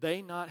 Could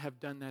they not have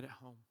done that at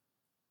home?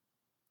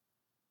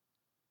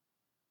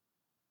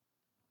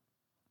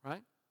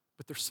 Right?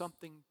 But there's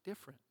something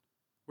different.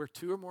 Where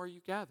two or more you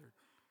gathered.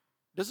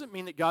 Doesn't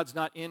mean that God's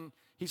not in,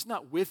 He's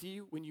not with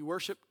you when you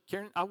worship.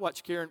 Karen, I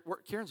watch Karen.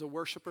 Karen's a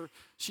worshiper.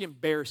 She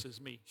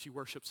embarrasses me. She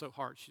worships so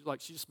hard. She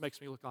just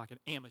makes me look like an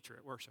amateur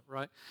at worship,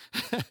 right?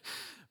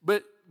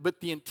 but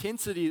the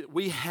intensity that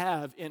we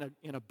have in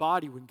a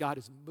body when God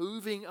is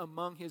moving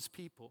among His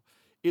people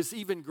is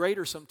even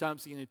greater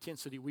sometimes than the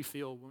intensity we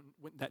feel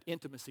when that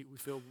intimacy we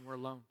feel when we're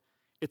alone.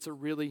 It's a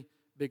really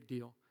big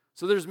deal.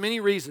 So there's many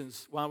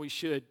reasons why we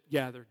should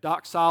gather.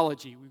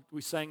 Doxology,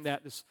 we sang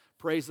that, this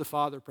praise the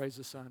Father, praise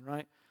the Son,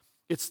 right?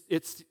 It's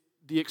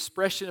the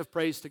expression of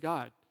praise to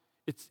God.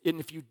 And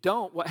if you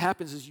don't, what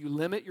happens is you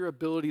limit your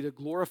ability to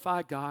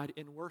glorify God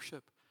in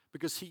worship,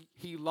 because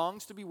He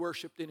longs to be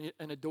worshiped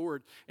and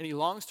adored, and He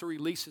longs to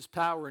release His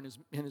power and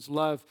His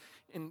love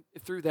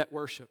through that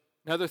worship.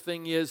 Another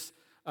thing is,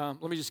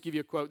 let me just give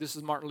you a quote. This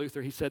is Martin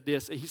Luther. He said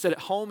this. He said, at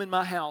home in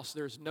my house,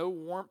 there's no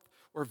warmth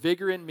or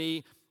vigor in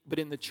me, but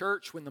in the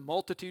church, when the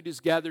multitude is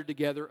gathered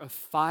together, a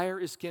fire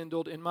is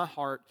kindled in my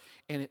heart,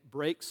 and it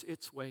breaks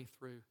its way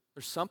through.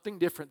 There's something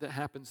different that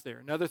happens there.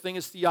 Another thing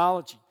is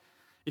theology.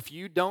 If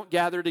you don't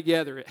gather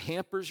together, it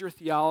hampers your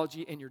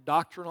theology and your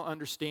doctrinal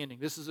understanding.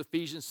 This is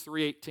Ephesians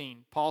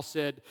 3:18. Paul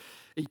said,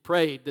 he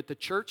prayed that the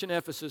church in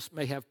Ephesus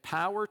may have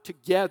power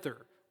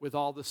together with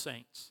all the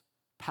saints.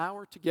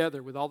 Power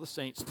together with all the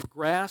saints to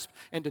grasp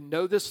and to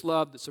know this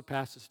love that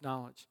surpasses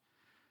knowledge.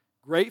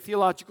 Great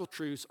theological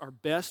truths are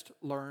best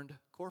learned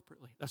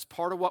corporately. That's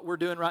part of what we're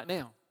doing right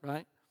now,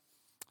 right?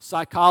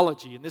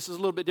 Psychology, and this is a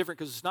little bit different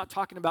because it's not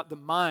talking about the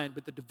mind,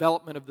 but the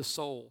development of the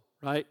soul,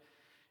 right?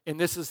 And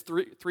this is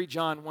 3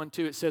 John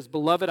 1:2. It says,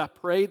 beloved, I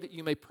pray that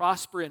you may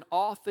prosper in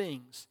all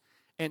things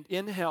and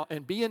in health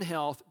and be in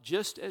health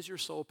just as your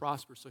soul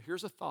prospers. So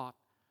here's a thought.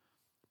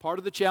 Part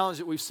of the challenge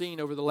that we've seen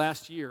over the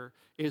last year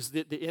is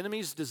that the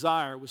enemy's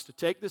desire was to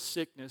take this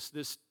sickness,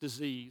 this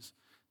disease,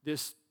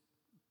 this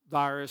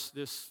virus,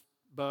 this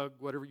bug,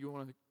 whatever you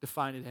want to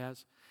define it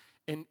as,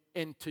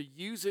 and to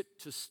use it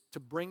to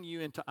bring you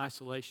into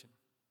isolation.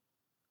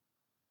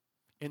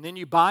 And then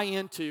you buy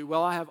into,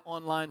 well, I have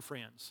online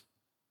friends.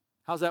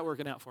 How's that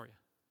working out for you?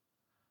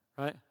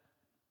 Right?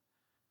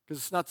 Because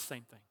it's not the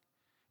same thing.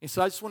 And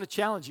so I just want to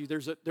challenge you.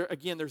 There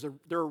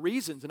are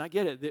reasons, and I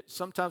get it, that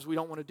sometimes we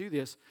don't want to do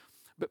this.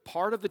 But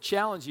part of the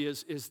challenge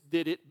is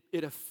that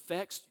it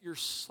affects your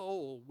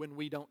soul when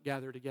we don't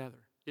gather together.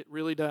 It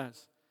really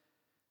does.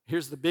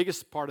 Here's the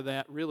biggest part of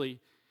that, really,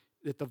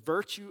 that the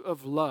virtue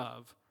of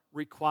love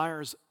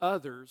requires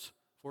others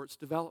for its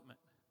development.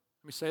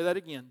 Let me say that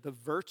again. The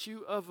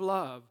virtue of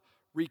love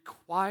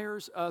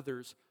requires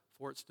others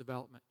for its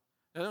development.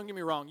 Now, don't get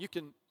me wrong. You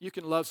can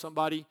love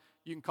somebody.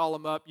 You can call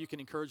them up. You can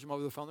encourage them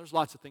over the phone. There's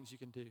lots of things you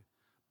can do.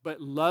 But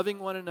loving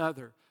one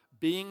another,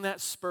 being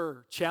that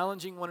spur,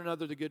 challenging one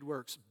another to good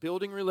works,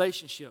 building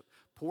relationship,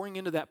 pouring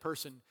into that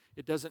person,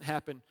 it doesn't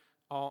happen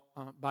all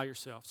by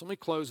yourself. So let me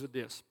close with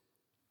this.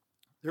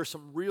 There are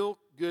some real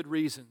good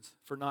reasons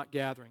for not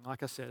gathering.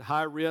 Like I said,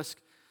 high risk,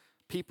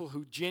 people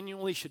who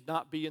genuinely should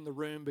not be in the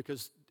room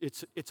because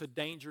it's a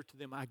danger to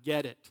them. I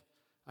get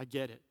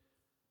it.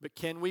 But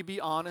can we be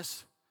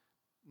honest?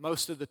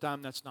 Most of the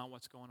time, that's not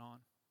what's going on.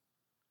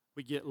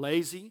 We get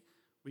lazy.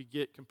 We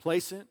get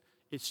complacent.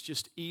 It's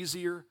just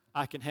easier.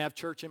 I can have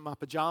church in my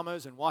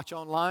pajamas and watch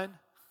online.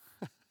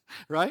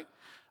 right?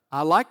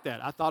 I like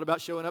that. I thought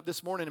about showing up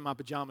this morning in my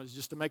pajamas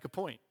just to make a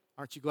point.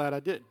 Aren't you glad I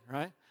didn't,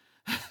 right?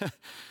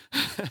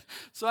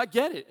 So I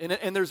get it.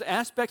 And there's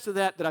aspects of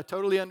that I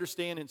totally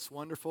understand, and it's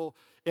wonderful.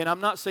 And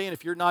I'm not saying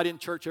if you're not in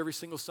church every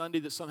single Sunday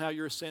that somehow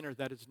you're a sinner.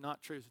 That is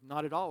not true. It's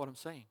not at all what I'm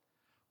saying.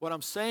 What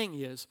I'm saying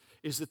is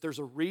that there's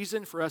a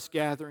reason for us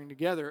gathering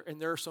together,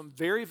 and there are some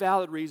very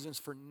valid reasons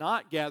for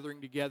not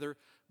gathering together,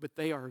 but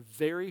they are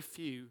very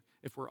few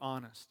if we're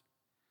honest.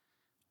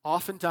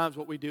 Oftentimes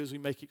what we do is we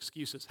make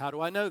excuses. How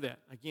do I know that?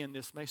 Again,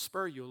 this may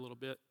spur you a little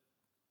bit,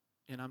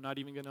 and I'm not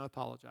even going to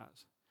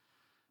apologize.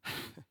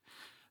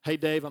 Hey,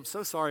 Dave, I'm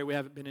so sorry we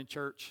haven't been in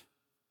church.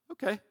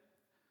 Okay,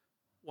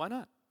 why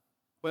not?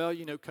 Well,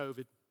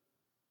 COVID.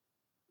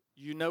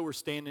 We're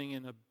standing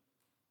in a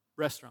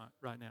restaurant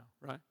right now,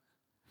 right?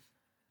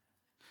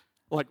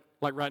 Like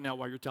right now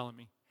while you're telling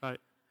me, right?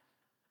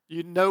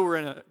 We're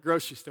in a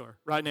grocery store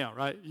right now,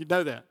 right? You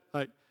know that.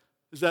 Like,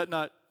 is that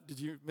not, did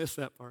you miss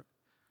that part?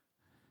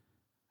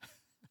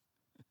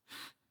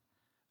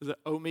 Is it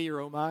oh me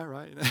or oh my,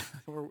 right?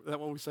 That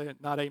when we say it,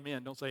 not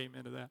amen. Don't say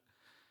amen to that.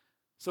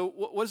 So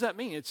what does that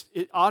mean?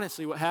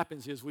 Honestly, what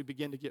happens is we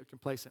begin to get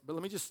complacent. But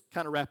let me just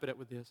kind of wrap it up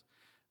with this.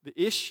 The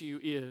issue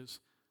is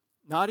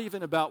not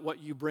even about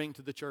what you bring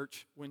to the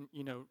church when,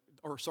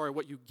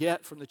 what you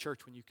get from the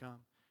church when you come.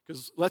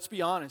 Because let's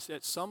be honest,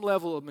 at some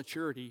level of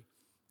maturity,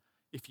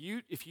 if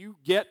you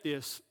get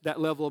that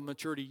level of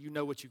maturity, you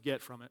know what you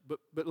get from it.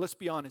 But let's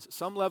be honest, at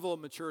some level of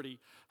maturity,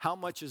 how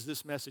much is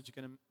this message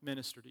going to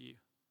minister to you?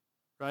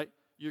 Right?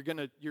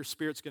 Your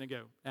spirit's going to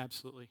go,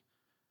 absolutely.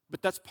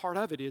 But that's part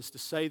of it, is to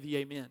say the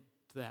amen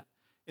to that.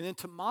 And then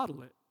to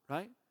model it,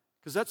 right?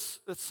 Because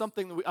that's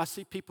something that I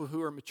see people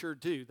who are mature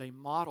do. They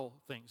model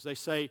things. They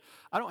say,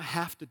 I don't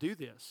have to do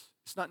this.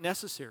 It's not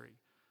necessary.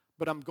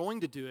 But I'm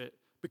going to do it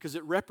because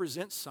it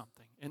represents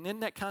something. And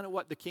then that kind of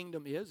what the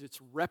kingdom is. It's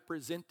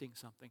representing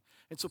something.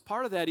 And so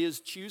part of that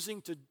is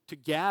choosing to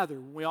gather.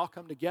 When we all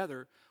come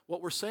together,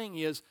 what we're saying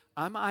is,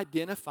 I'm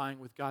identifying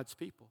with God's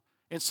people.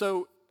 And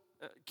so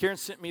Karen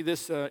sent me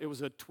this, it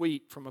was a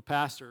tweet from a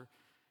pastor.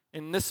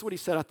 And this is what he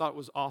said I thought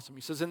was awesome.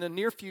 He says, in the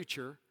near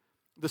future,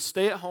 the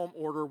stay-at-home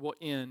order will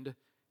end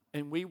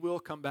and we will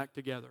come back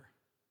together.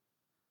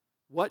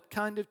 What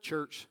kind of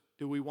church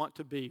do we want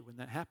to be when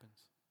that happens?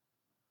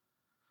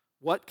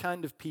 What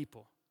kind of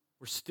people?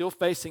 We're still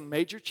facing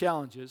major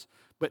challenges,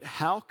 but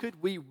how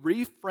could we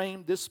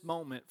reframe this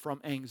moment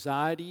from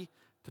anxiety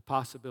to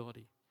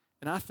possibility?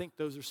 And I think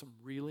those are some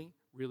really,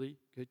 really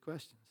good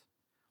questions.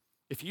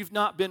 If you've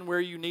not been where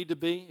you need to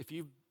be, if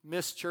you've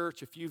missed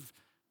church, if you've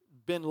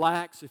been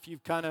lax, if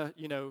you've kind of,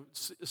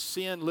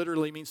 sin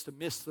literally means to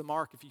miss the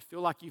mark. If you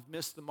feel like you've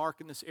missed the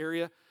mark in this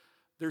area,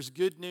 there's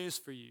good news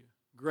for you.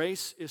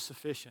 Grace is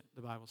sufficient,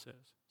 the Bible says.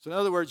 So in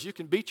other words, you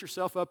can beat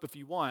yourself up if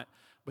you want,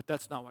 but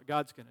that's not what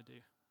God's going to do,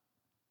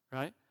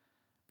 right?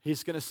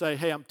 He's going to say,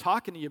 hey, I'm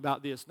talking to you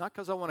about this, not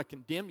because I want to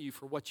condemn you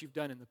for what you've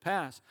done in the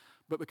past,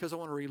 but because I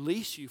want to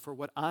release you for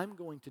what I'm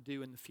going to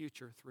do in the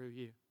future through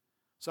you.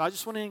 So I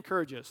just want to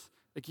encourage us,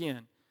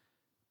 again,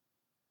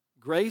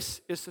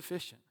 grace is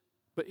sufficient.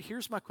 But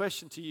here's my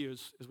question to you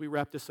as we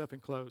wrap this up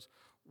and close.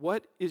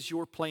 What is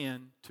your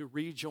plan to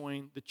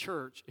rejoin the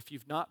church if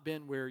you've not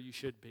been where you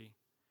should be?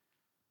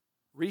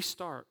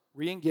 Restart,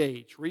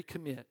 re-engage,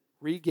 recommit,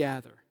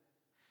 regather.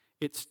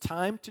 It's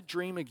time to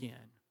dream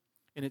again,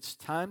 and it's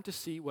time to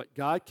see what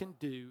God can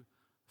do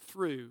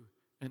through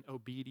an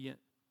obedient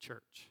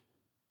church.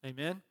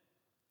 Amen?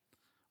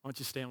 Why don't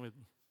you stand with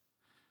me?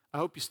 I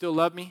hope you still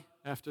love me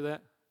after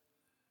that.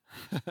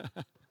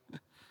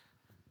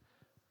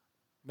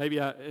 Maybe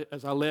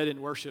as I led in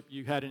worship,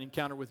 you had an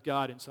encounter with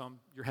God, and so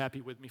you're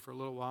happy with me for a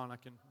little while, and I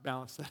can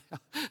balance that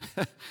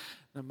out.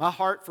 Now, my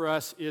heart for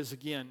us is,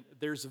 again,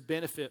 there's a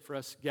benefit for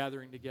us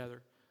gathering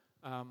together.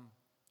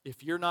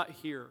 If you're not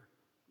here,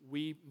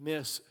 we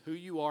miss who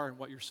you are and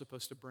what you're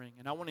supposed to bring.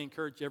 And I want to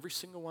encourage every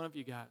single one of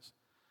you guys.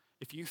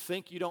 If you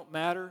think you don't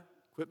matter,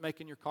 quit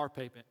making your car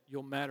payment.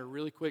 You'll matter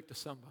really quick to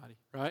somebody,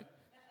 right?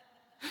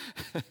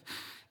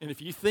 And if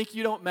you think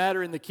you don't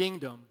matter in the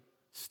kingdom,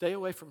 stay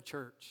away from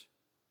church.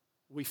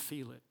 We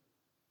feel it.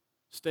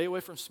 Stay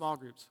away from small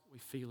groups. We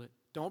feel it.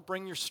 Don't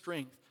bring your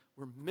strength.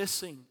 We're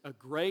missing a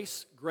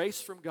grace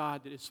from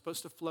God that is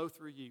supposed to flow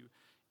through you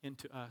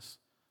into us.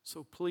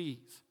 So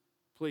please,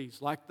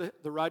 like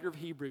the writer of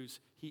Hebrews,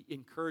 he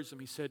encouraged them.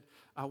 He said,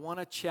 I want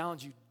to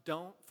challenge you.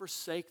 Don't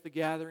forsake the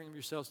gathering of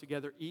yourselves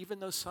together, even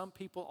though some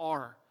people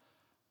are.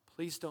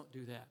 Please don't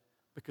do that,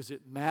 because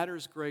it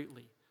matters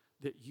greatly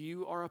that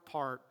you are a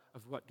part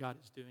of what God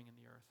is doing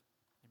in the earth.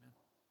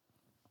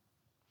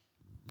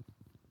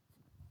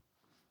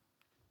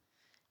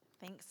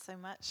 Thanks so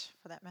much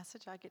for that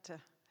message. I get to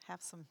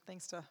have some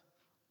things to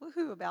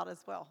woohoo about as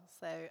well.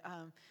 So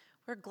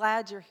we're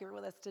glad you're here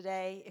with us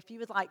today. If you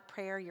would like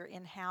prayer, you're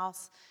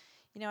in-house.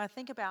 I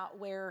think about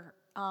where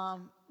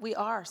we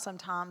are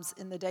sometimes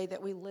in the day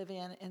that we live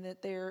in, and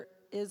that there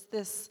is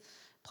this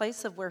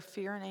place of where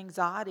fear and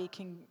anxiety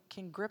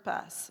can grip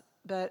us.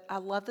 But I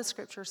love the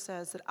scripture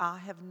says that I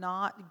have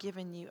not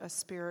given you a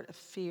spirit of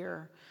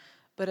fear,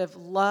 but of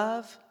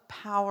love,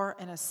 power,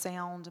 and a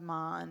sound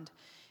mind.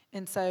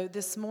 And so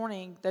this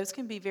morning, those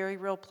can be very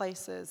real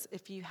places.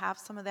 If you have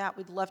some of that,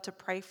 we'd love to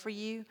pray for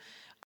you.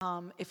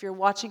 If you're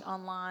watching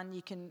online,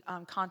 you can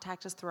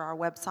contact us through our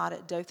website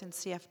at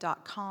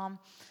dothncf.com.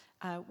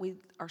 We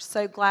are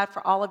so glad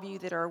for all of you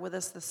that are with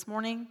us this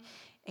morning,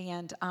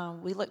 and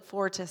we look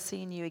forward to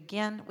seeing you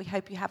again. We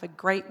hope you have a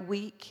great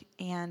week,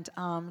 and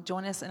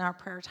join us in our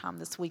prayer time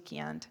this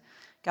weekend.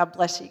 God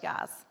bless you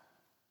guys.